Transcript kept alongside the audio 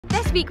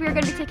This week we are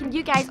going to be taking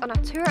you guys on a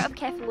tour of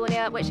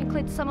Kefalonia, which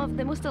includes some of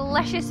the most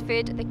delicious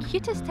food, the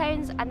cutest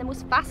towns and the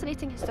most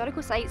fascinating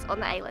historical sites on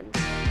the island.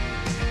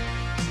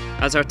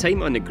 As our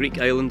time on the Greek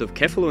island of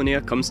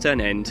Kefalonia comes to an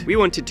end, we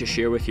wanted to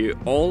share with you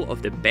all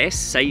of the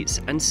best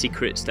sights and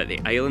secrets that the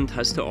island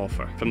has to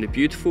offer, from the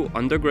beautiful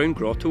underground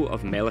grotto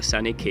of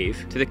Melisanni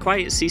cave to the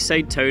quiet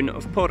seaside town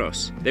of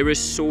Poros. There is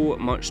so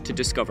much to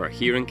discover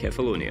here in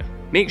Kefalonia.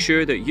 Make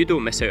sure that you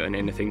don't miss out on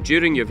anything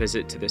during your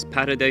visit to this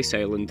paradise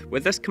island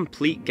with this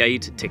complete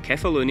guide to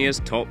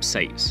Kefalonia's top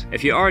sites.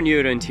 If you are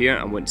new around here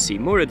and want to see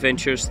more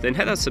adventures, then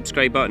hit that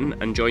subscribe button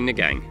and join the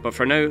gang. But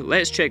for now,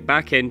 let's check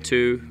back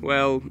into,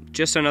 well,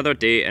 just another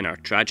day in our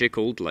tragic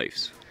old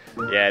lives.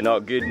 Yeah,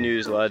 not good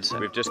news, lads.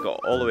 We've just got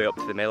all the way up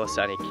to the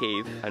Melisanni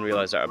cave and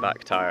realised that our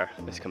back tyre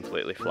is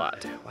completely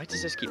flat. Why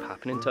does this keep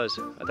happening to us?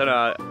 I don't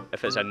know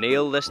if it's a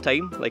nail this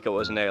time, like it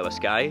was in Elddis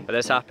Sky, but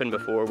this happened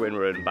before when we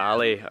were in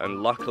Bali,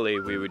 and luckily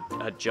we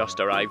had just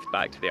arrived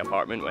back to the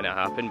apartment when it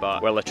happened,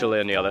 but we're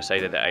literally on the other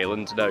side of the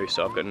island now,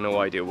 so I've got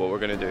no idea what we're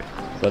going to do.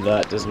 But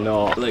that does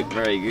not look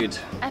very good.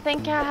 I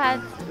think I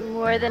had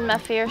more than my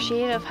fair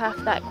share of half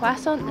that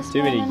croissant this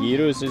Too morning. many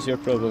gyros is your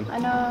problem. I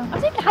know. I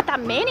don't think I had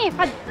that many. I've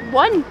had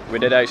one. We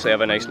did actually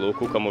have a nice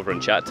local come over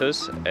and chat to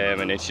us,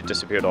 and then she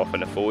disappeared off on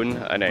the phone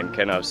and then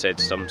kind of said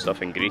some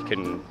stuff in Greek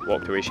and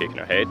walked away shaking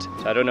her head.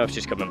 So I don't know if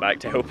she's coming back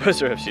to help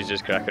us or if she's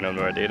just cracking on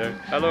with her day now.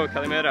 Hello,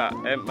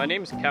 Kalimera. My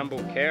name's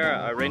Campbell Kerr.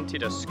 I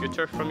rented a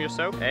scooter from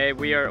yourself.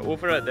 We are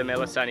over at the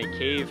Melisanni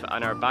cave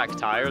and our back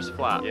tyre's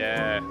flat.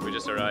 Yeah, we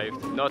just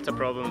arrived. Not a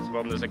problem, it's a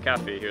problem. There's a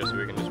cafe here so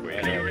we can just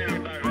wait.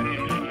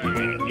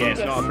 Yes,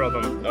 not a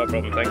problem. Not a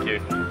problem, thank you.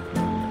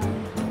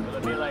 Will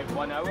it be like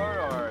 1 hour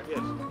or? Yes.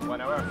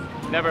 1 hour?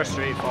 Never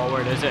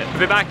straightforward, is it? We'll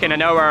be back in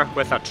an hour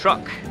with a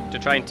truck to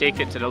try and take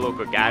it to the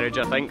local garage,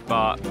 I think,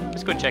 but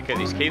let's go and check out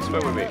these caves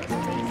while we wait.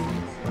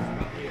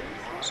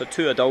 So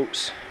 2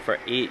 adults for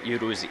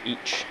 €8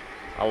 each.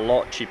 A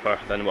lot cheaper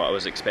than what I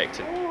was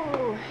expecting.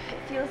 Oh,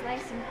 it feels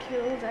nice and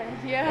cool down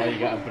here. Oh, you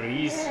got a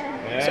breeze.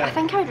 Yeah. So I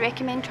think I would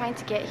recommend trying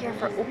to get here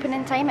for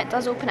opening time. It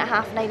does open at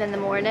 9:30 in the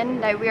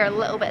morning. Now we are a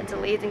little bit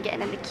delayed in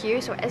getting in the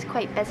queue, so it is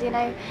quite busy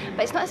now.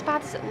 But it's not as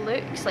bad as it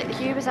looks. Like the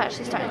queue was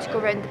actually starting to go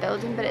around the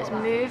building, but it's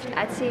moved.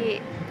 I'd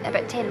say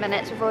about 10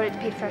 minutes. We've already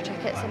paid for our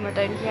tickets and we're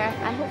down here.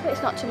 And hopefully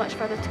it's not too much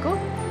further to go.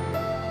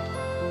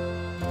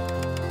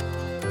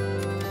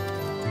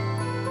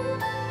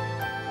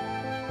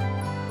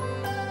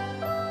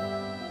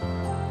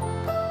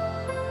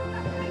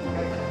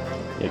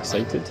 You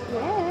excited?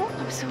 Yeah,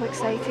 I'm so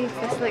excited.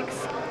 This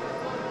looks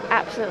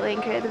absolutely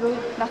incredible.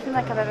 Nothing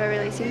like I've ever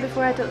really seen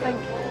before, I don't think.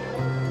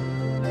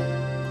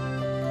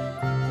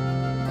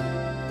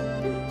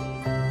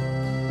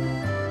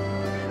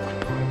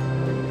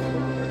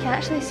 You can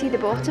actually see the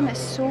bottom, it's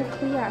so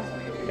clear.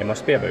 It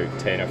must be about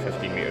 10 or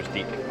 15 metres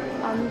deep.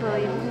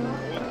 Unbelievable.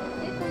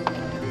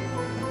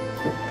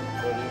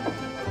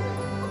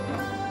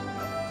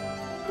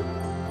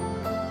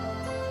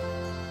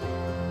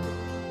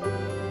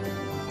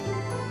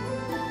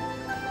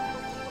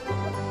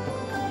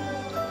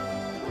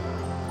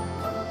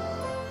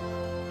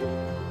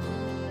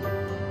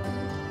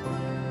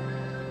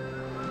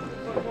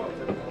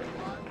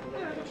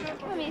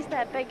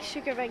 That big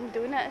sugar ring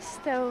donut is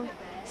still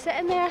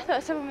sitting there. I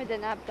thought someone would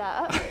have nabbed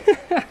that up.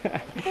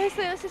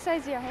 Honestly, that's the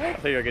size of your head. I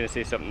thought you were going to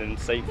say something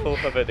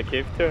insightful about the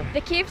cave tour.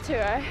 The cave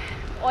tour,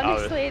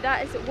 honestly,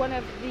 that is one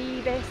of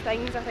the best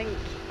things I think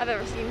I've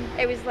ever seen.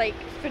 It was like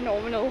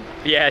phenomenal.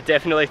 Yeah, I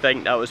definitely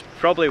think that was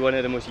probably one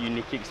of the most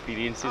unique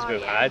experiences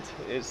we've had.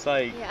 It's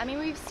like... Yeah, I mean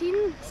we've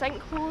seen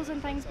sinkholes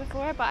and things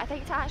before, but I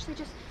think to actually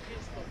just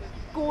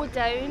go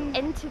down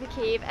into the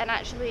cave and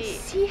actually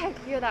see how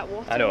clear that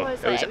water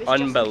was. It was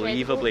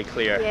unbelievably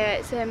clear. Yeah,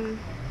 it's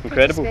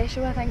incredible. pretty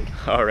special, I think.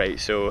 Alright,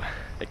 so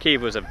the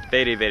cave was a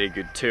very, very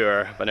good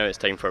tour, but now it's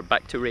time for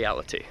back to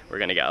reality. We're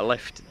going to get a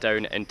lift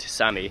down into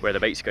Sami, where the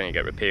bike's going to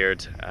get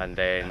repaired, and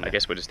then I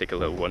guess we'll just take a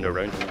little wander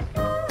around.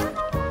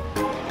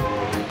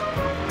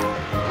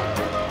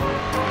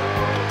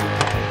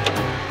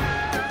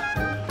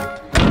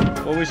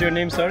 What was your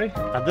name, sorry?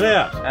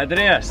 Andreas.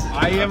 Andreas.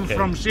 I am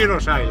from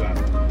Syros Island.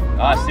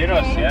 Ah,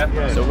 Syros, yeah.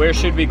 Yes. So where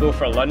should we go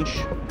for lunch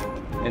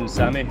in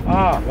Sami?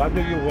 What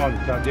do you want?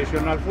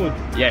 Traditional food?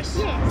 Yes.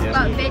 Yes,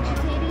 but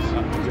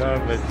vegetarian. You are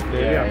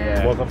vegetarian?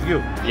 Yeah. Both of you?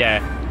 Yeah.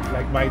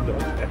 Like my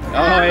dog.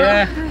 Oh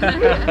yeah.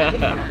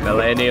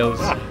 Millennials.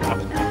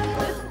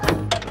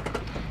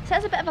 So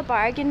that's a bit of a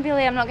bargain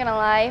really, I'm not going to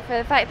lie, for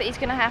the fact that he's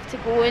going to have to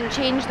go and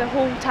change the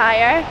whole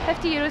tyre.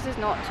 €50 is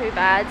not too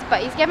bad,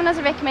 but he's given us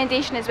a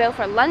recommendation as well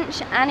for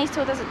lunch, and he's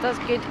told us it does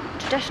good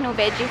traditional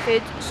veggie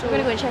food, so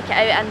we're going to go and check it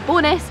out, and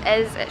bonus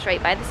is it's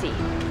right by the sea.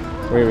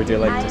 Where would you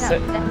like to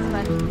sit? This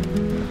one.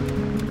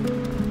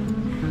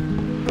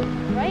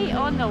 Right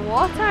on the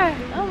water.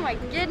 Oh my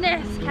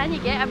goodness, can you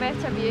get a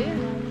better view?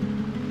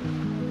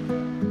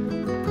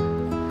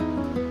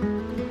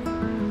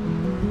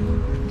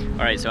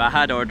 Alright, so I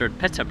had ordered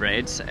pita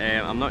breads.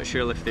 I'm not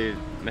sure if they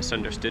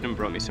misunderstood and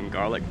brought me some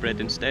garlic bread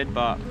instead,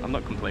 but I'm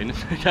not complaining.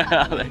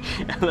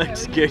 It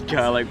looks good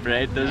garlic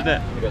bread, doesn't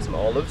it? We got some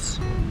olives.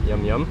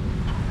 Yum yum.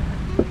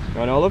 You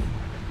want olive?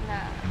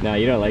 Nah. Nah,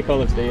 you don't like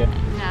olives, do you?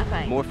 Nah,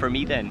 fine. More for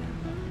me then.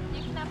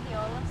 You can have the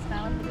olive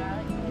smell and the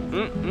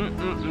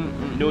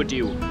garlic. No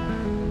deal.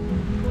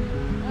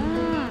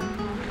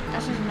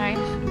 This is nice.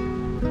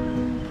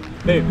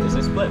 Babe, is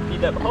the split pea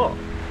dip hot?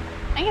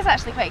 I think it's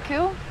actually quite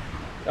cool.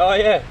 Oh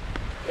yeah,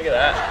 look at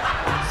that.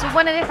 So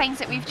one of the things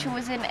that we've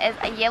chosen is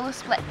a yellow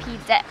split pea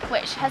dip,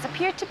 which has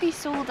appeared to be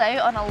sold out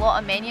on a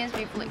lot of menus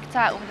we've looked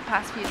at over the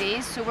past few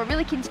days. So we're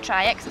really keen to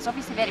try it because it's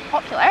obviously very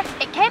popular.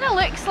 It kind of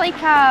looks like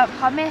a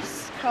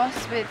hummus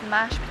crossed with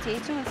mashed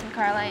potato and some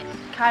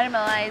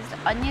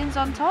caramelised onions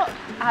on top.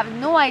 I have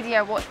no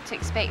idea what to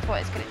expect,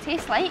 what it's going to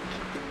taste like.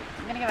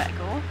 I'm going to give it a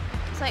go.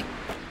 It's like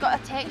got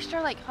a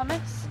texture like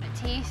hummus. It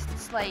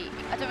tastes like,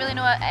 I don't really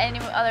know any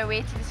other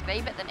way to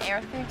describe it than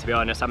earthy. To be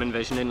honest, I'm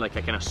envisioning like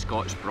a kind of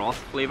Scotch broth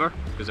flavour,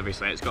 because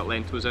obviously it's got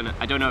lentils in it.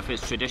 I don't know if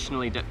it's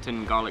traditionally dipped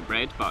in garlic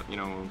bread, but you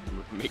know,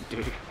 we can make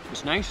do.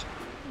 It's nice.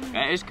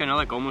 It is kind of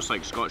like almost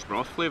like Scotch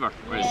broth flavour,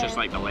 where it's just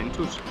like the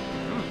lentils.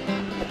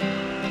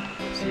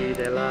 Thank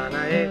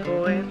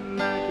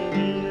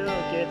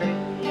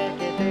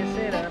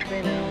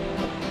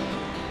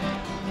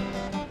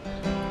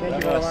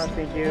you very much,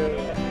 thank you.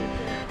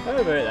 How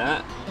about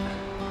that?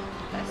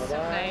 That's so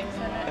nice,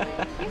 isn't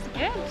it? It's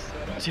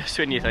good. Just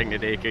when you think the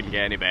day couldn't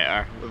get any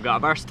better. We've got a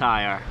burst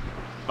tyre,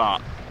 but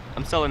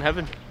I'm still in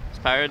heaven. It's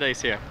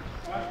paradise here.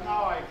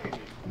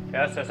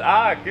 Yes,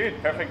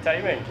 good, perfect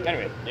timing.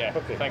 Anyway, yeah,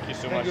 okay. Thank you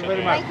so much. Thank you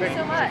very much. Thank you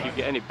so much. If you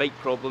get any bike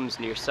problems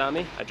near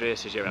Sami,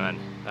 Andreas is your man.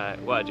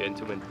 What a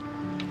gentleman.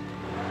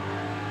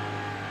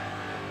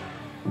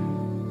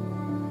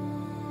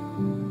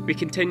 We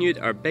continued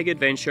our big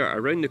adventure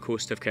around the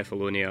coast of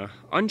Kefalonia,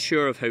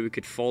 unsure of how we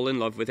could fall in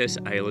love with this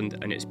island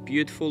and its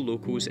beautiful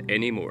locals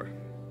anymore.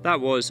 That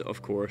was,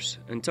 of course,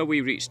 until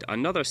we reached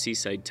another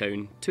seaside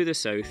town to the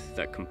south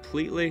that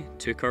completely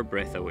took our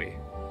breath away.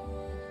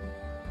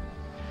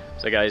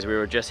 So guys, we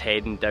were just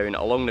heading down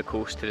along the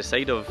coast to the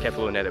side of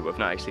Kefalonia that we've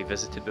not actually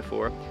visited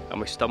before,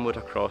 and we stumbled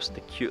across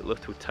the cute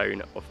little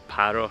town of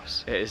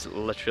Poros. It is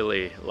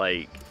literally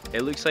like,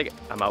 it looks like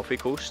Amalfi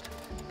Coast,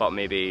 but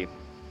maybe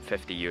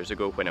 50 years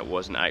ago when it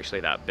wasn't actually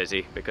that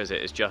busy, because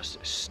it is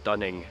just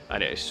stunning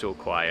and it is so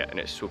quiet and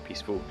it's so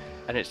peaceful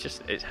and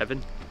it's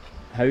heaven.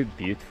 How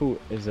beautiful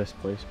is this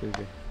place,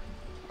 baby?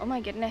 Oh my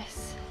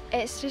goodness.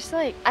 It's just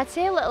like, I'd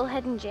say a little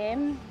hidden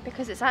gem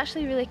because it's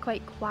actually really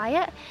quite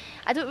quiet.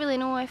 I don't really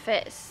know if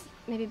it's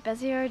maybe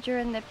busier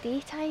during the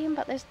daytime,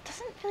 but there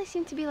doesn't really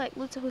seem to be like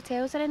loads of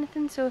hotels or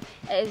anything, so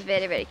it is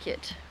very, very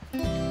cute.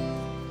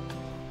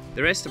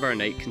 The rest of our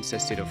night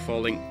consisted of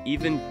falling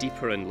even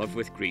deeper in love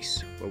with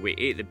Greece, where we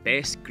ate the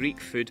best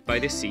Greek food by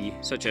the sea,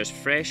 such as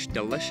fresh,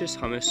 delicious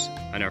hummus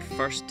and our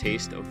first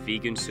taste of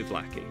vegan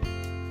souvlaki.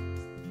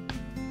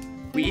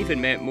 We even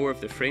met more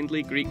of the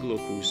friendly Greek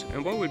locals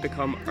in what would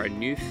become our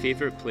new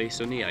favourite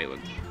place on the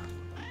island.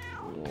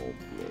 Oh,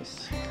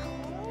 yes.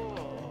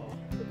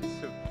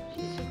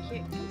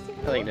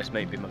 I think this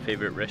might be my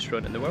favourite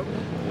restaurant in the world.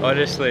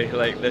 Honestly,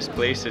 like, this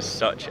place is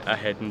such a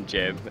hidden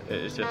gem. It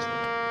is just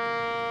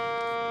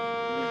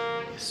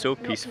so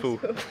peaceful.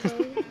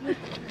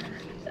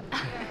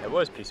 It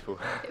was peaceful.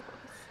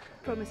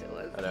 Promise it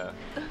was. I know.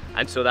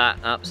 And so that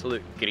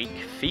absolute Greek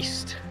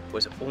feast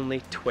was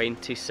only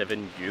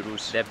 27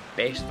 euros. The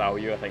best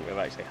value I think we've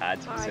actually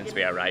had since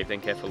we arrived in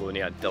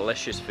Kefalonia.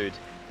 Delicious food,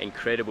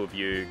 incredible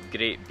view,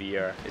 great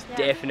beer. It's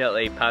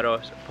definitely,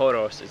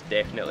 Poros is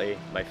definitely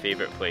my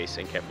favourite place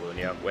in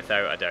Kefalonia,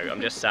 without a doubt.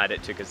 I'm just sad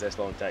it took us this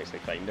long to actually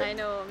find it. I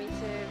know, me too.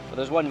 But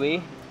there's one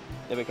way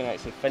that we can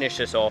actually finish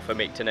this off and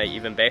make tonight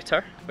even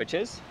better, which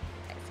is?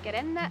 Let's get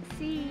in that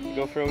sea.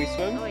 Go for a wee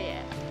swim? Oh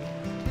yeah.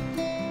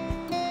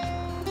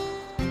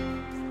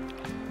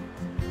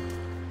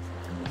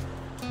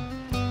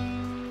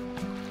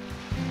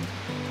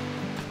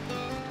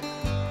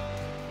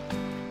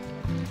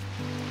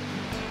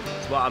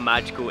 What a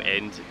magical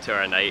end to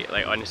our night.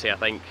 Like, honestly, I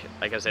think,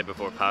 like I said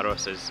before,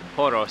 Poros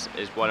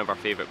is one of our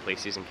favourite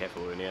places in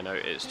Kefalonia now.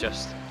 It's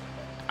just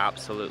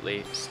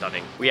absolutely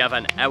stunning. We have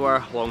an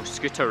hour-long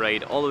scooter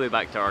ride all the way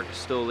back to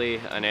Argostoli,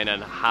 and then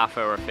a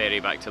half-hour ferry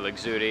back to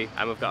Luxuri,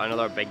 and we've got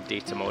another big day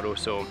tomorrow,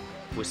 so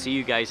we'll see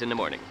you guys in the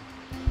morning.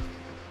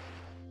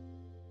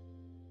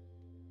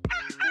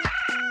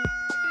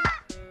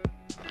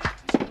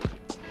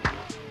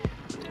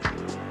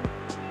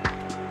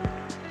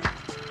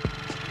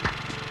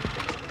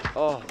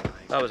 Oh,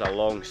 that was a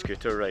long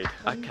scooter ride.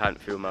 I can't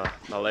feel my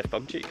left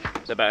bum cheek.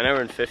 It's about an hour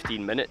and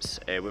 15 minutes.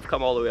 We've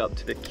come all the way up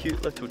to the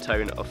cute little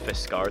town of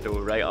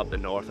Fiskardo, right up the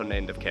northern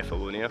end of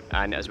Kefalonia.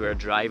 And as we were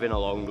driving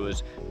along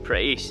those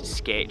pretty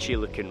sketchy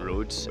looking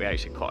roads, we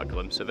actually caught a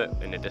glimpse of it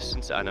in the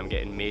distance, and I'm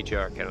getting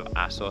major kind of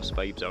Assos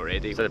vibes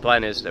already. So the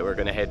plan is that we're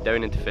going to head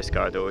down into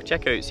Fiskardo,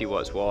 check out, see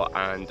what's what,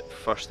 and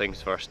first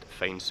things first,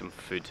 find some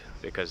food,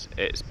 because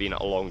it's been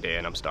a long day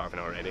and I'm starving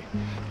already.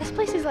 This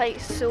place is like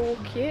so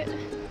cute.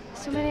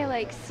 So many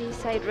like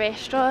seaside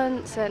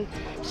restaurants, and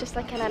it's just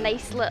like in a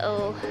nice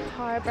little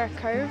harbour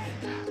curve.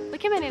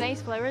 Look how many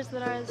nice flowers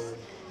there is.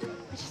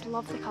 I just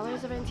love the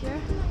colours around here.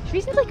 It's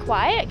reasonably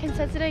quiet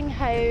considering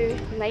how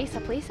nice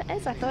a place it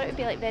is. I thought it would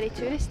be like very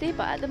touristy,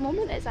 but at the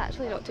moment it's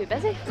actually not too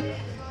busy.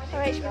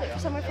 Alright, should we look for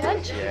somewhere for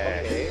lunch? Yeah.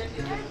 It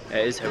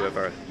is,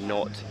 however,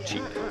 not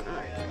cheap.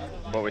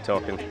 What are we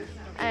talking?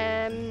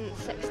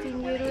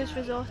 16 euros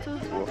risotto.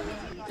 Whoa.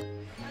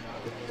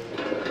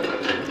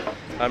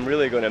 I'm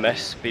really going to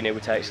miss being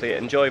able to actually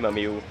enjoy my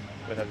meal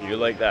with a view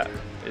like that.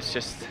 It's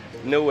just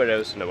nowhere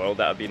else in the world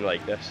that I've been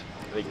like this.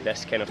 Like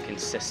this kind of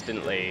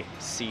consistently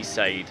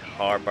seaside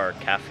harbour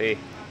cafe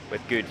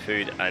with good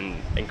food and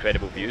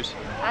incredible views.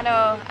 I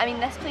know, I mean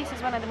this place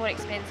is one of the more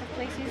expensive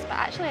places, but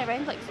actually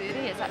around like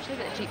Fteri it's actually a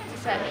bit cheap to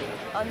sit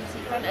on the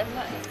seafront, isn't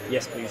it?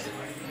 Yes, please.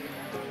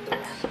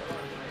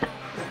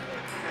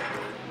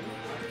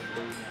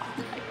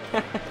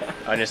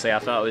 Honestly, I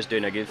thought I was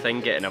doing a good thing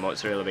getting a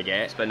mozzarella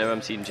baguette, but now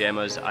I'm seeing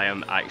Gemma's, I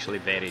am actually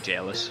very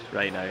jealous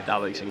right now.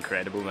 That looks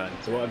incredible, man.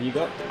 So what have you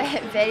got?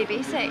 Very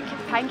basic.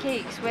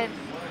 Pancakes with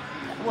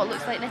what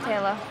looks like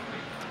Nutella.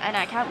 And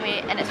I can't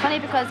wait. And it's funny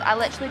because I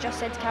literally just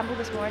said to Campbell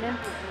this morning,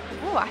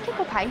 oh, I could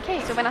go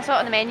pancakes. So when I saw it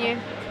on the menu,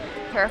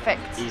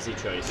 perfect. Easy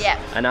choice. Yeah.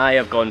 And I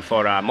have gone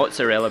for a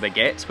mozzarella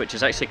baguette, which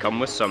has actually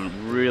come with some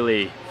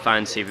really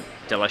fancy,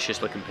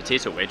 delicious looking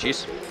potato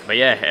wedges. But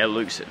yeah, it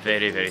looks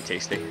very, very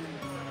tasty.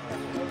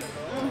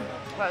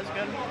 That was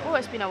good. Oh,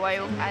 it's been a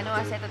while. I know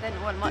I said I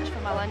didn't want much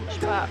for my lunch,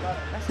 but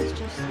this is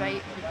just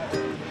right.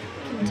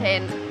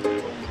 Content.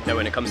 Now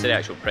when it comes to the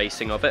actual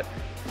pricing of it,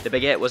 the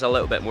baguette was a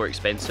little bit more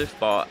expensive,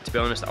 but to be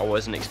honest I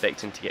wasn't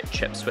expecting to get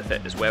chips with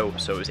it as well,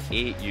 so it was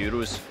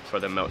 €8 for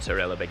the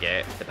mozzarella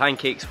baguette. The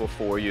pancakes were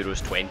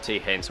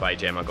 €4.20, hence why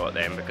Gemma got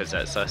them, because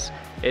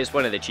it's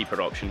one of the cheaper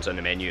options on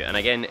the menu, and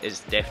again it's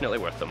definitely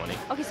worth the money.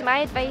 Okay, so my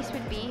advice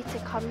would be to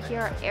come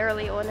here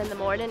early on in the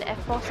morning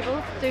if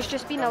possible. There's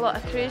just been a lot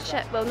of cruise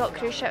ships, well not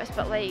cruise ships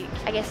but like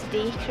I guess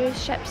day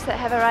cruise ships that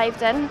have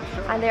arrived in,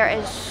 and there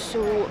is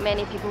so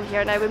many people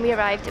here now. When we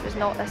arrived it was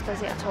not this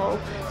busy at all,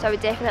 so I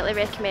would definitely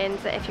recommend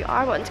that if you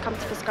are wanting to come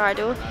to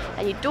Fiskardo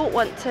and you don't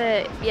want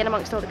to be in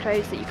amongst all the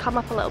crowds, that you come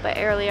up a little bit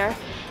earlier.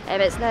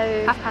 It's now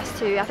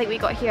 2:30. I think we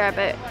got here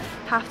about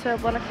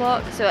 12:30, 1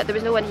 o'clock, so there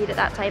was no one here at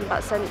that time,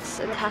 but since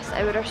in the past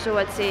hour or so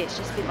I'd say it's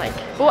just been like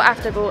boat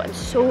after boat and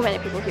so many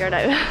people here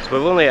now. So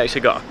we've only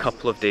actually got a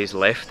couple of days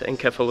left in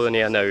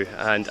Kefalonia now,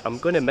 and I'm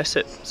going to miss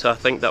it, so I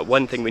think that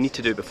one thing we need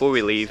to do before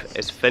we leave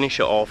is finish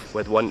it off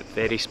with one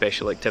very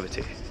special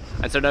activity.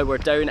 And so now we're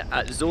down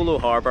at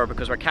Zolo Harbour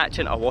because we're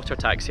catching a water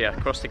taxi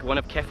across one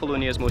of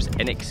Kefalonia's most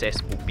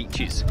inaccessible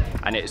beaches,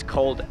 and it is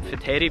called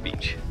Fteri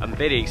Beach. I'm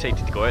very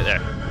excited to go out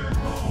there.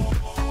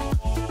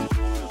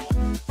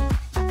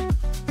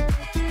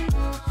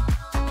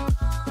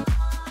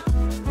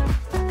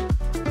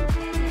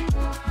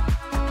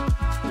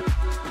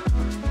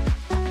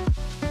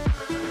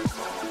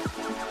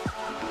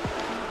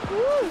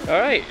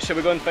 Alright, shall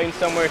we go and find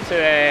somewhere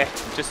to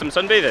just some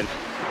sunbathing?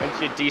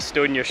 Once you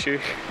de-stone your shoe.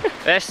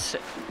 This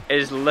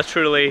is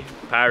literally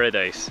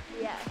paradise.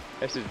 Yeah.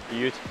 This is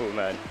beautiful,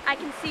 man. I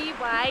can see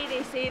why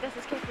they say this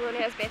is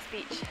Kefalonia's best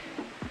beach.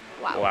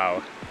 Wow.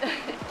 Wow.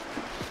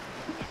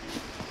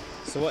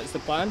 So what's the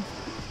plan?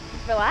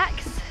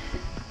 Relax.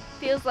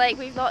 Feels like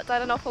we've not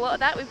done an awful lot of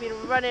that. We've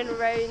been running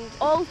around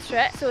all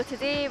trip. So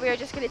today we're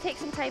just going to take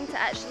some time to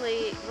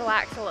actually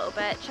relax a little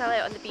bit, chill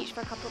out on the beach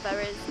for a couple of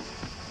hours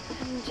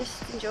and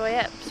just enjoy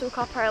it. Soak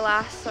up our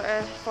last sort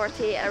of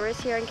 48 hours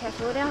here in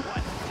Kefalonia.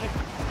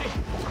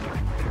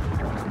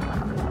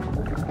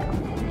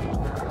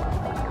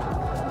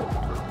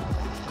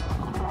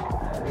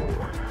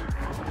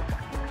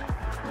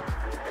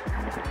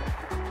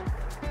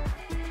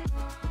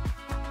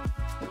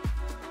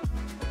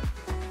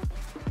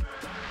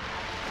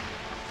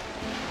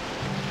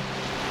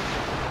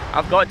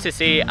 I've got to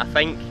say, I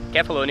think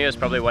Kefalonia is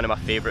probably one of my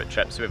favourite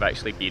trips we've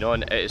actually been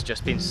on. It has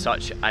just been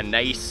such a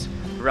nice,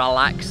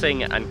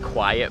 relaxing and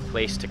quiet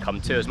place to come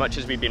to. As much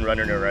as we've been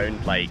running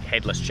around like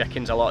headless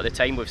chickens a lot of the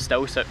time, we've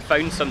still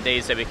found some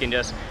days that we can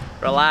just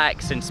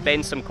relax and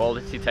spend some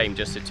quality time,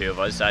 just the two of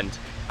us, and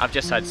I've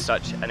just had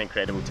such an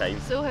incredible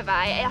time. So have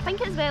I. I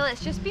think as well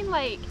it's just been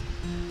like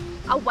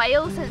a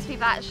while since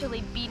we've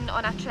actually been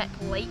on a trip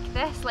like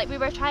this. Like we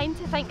were trying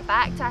to think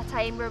back to a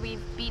time where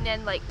we've been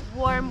in like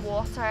warm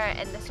water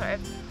in the sort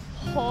of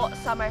hot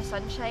summer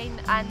sunshine,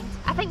 and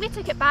I think we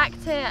took it back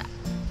to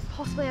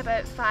possibly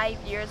about 5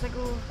 years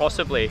ago.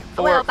 Possibly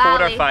four or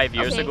 5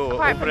 years ago.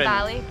 Apart from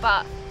Bali,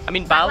 but I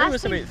mean Bali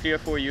was about 3 or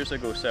 4 years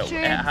ago, so true.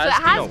 it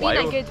has been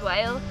a good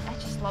while. I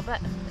just love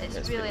it.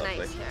 It's really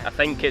nice here. I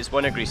think it's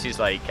one of Greece's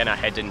like kind of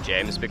hidden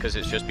gems because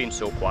it's just been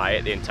so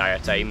quiet the entire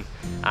time,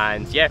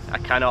 and yeah, I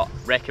cannot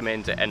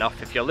recommend it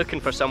enough. If you're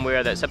looking for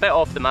somewhere that's a bit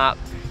off the map,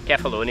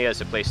 Kefalonia is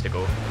the place to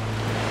go.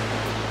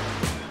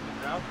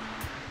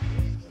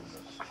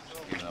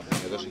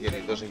 So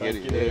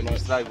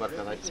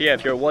yeah,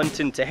 if you're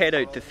wanting to head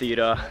out to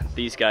Fteri,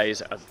 these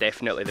guys are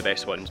definitely the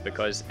best ones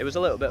because it was a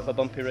little bit of a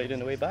bumpy ride on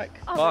the way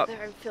back. Oh, but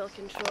they're in full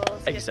control.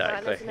 So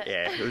exactly, fun,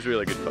 yeah, it was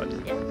really good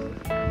fun.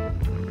 Yeah.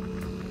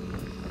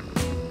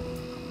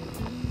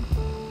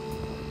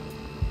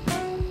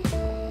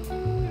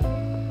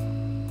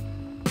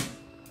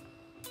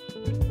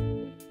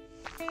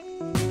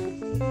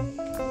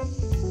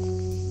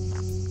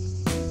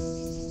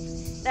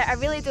 Now, I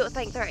really don't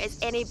think there is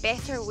any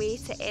better way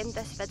to end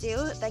this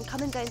video than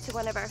coming down to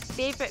one of our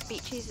favourite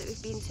beaches that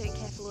we've been to in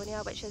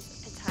Kefalonia, which is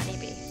Petani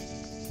Bay.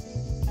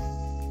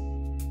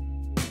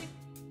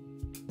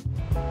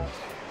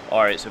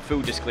 Alright, so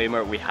full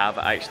disclaimer, we have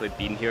actually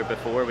been here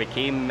before. We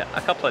came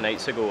a couple of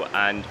nights ago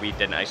and we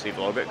didn't actually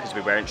vlog it because we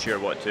weren't sure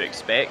what to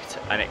expect,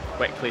 and it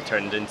quickly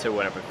turned into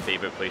one of our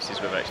favourite places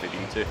we've actually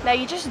been to. Now,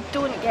 you just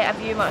don't get a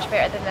view much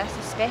better than this,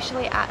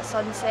 especially at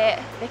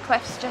sunset. The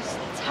cliffs just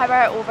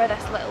tower over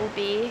this little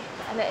bay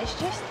and it is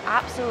just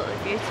absolutely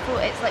beautiful.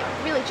 It's like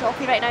really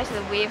choppy right now, so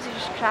the waves are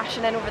just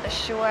crashing in over the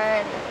shore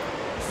and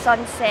the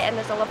sun's setting,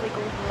 there's a lovely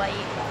golden light.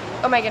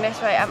 Oh my goodness,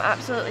 right, I'm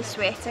absolutely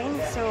sweating,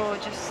 so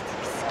just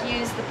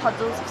excuse the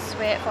puddles of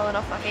sweat falling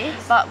off my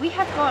face. But we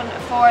have gone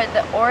for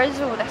the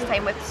orzo this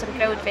time with some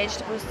grilled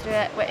vegetables through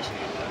it, which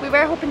we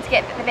were hoping to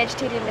get the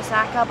vegetarian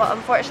moussaka, but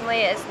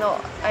unfortunately it's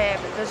not,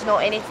 there's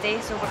not any today,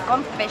 so we've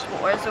gone for the vegetable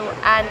orzo,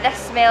 and this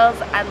smells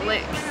and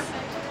looks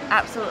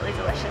absolutely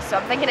delicious, so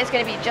I'm thinking it's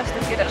going to be just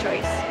as good a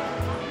choice.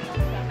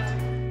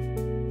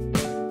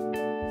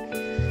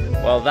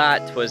 Well,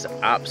 that was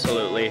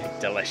absolutely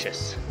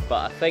delicious,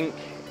 but I think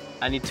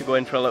I need to go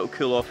in for a little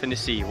cool off in the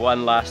sea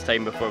one last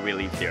time before we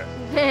leave here.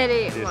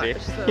 Very much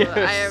so.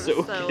 I am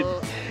so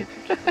still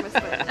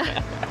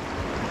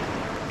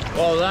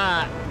Well,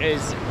 that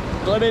is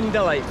blimmin'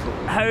 delightful.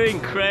 How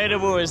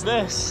incredible is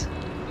this?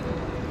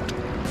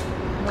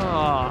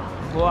 Oh,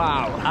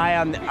 wow. I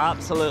am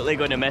absolutely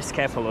going to miss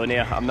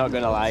Kefalonia, I'm not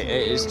going to lie.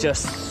 It is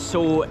just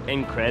so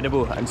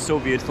incredible and so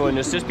beautiful, and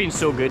it's just been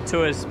so good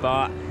to us,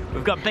 but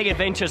we've got big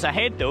adventures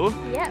ahead though.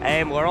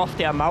 Yep. We're off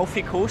to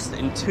Amalfi Coast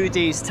in 2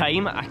 days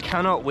time. I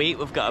cannot wait.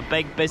 We've got a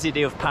big busy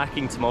day of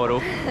packing tomorrow.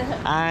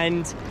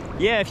 And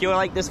yeah, if you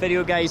like this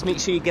video guys, make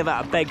sure you give it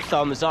a big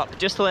thumbs up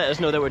just to let us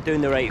know that we're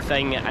doing the right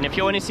thing. And if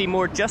you want to see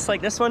more just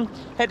like this one,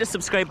 hit the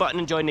subscribe button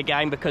and join the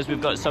gang, because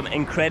we've got some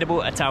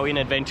incredible Italian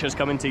adventures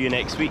coming to you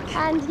next week.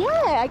 And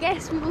yeah, I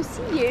guess we will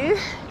see you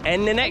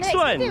in the next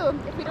one. Video,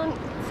 if we don't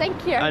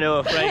sink here. I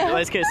know, right,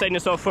 let's get sign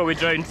this off before we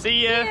drown.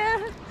 See ya!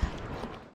 Yeah.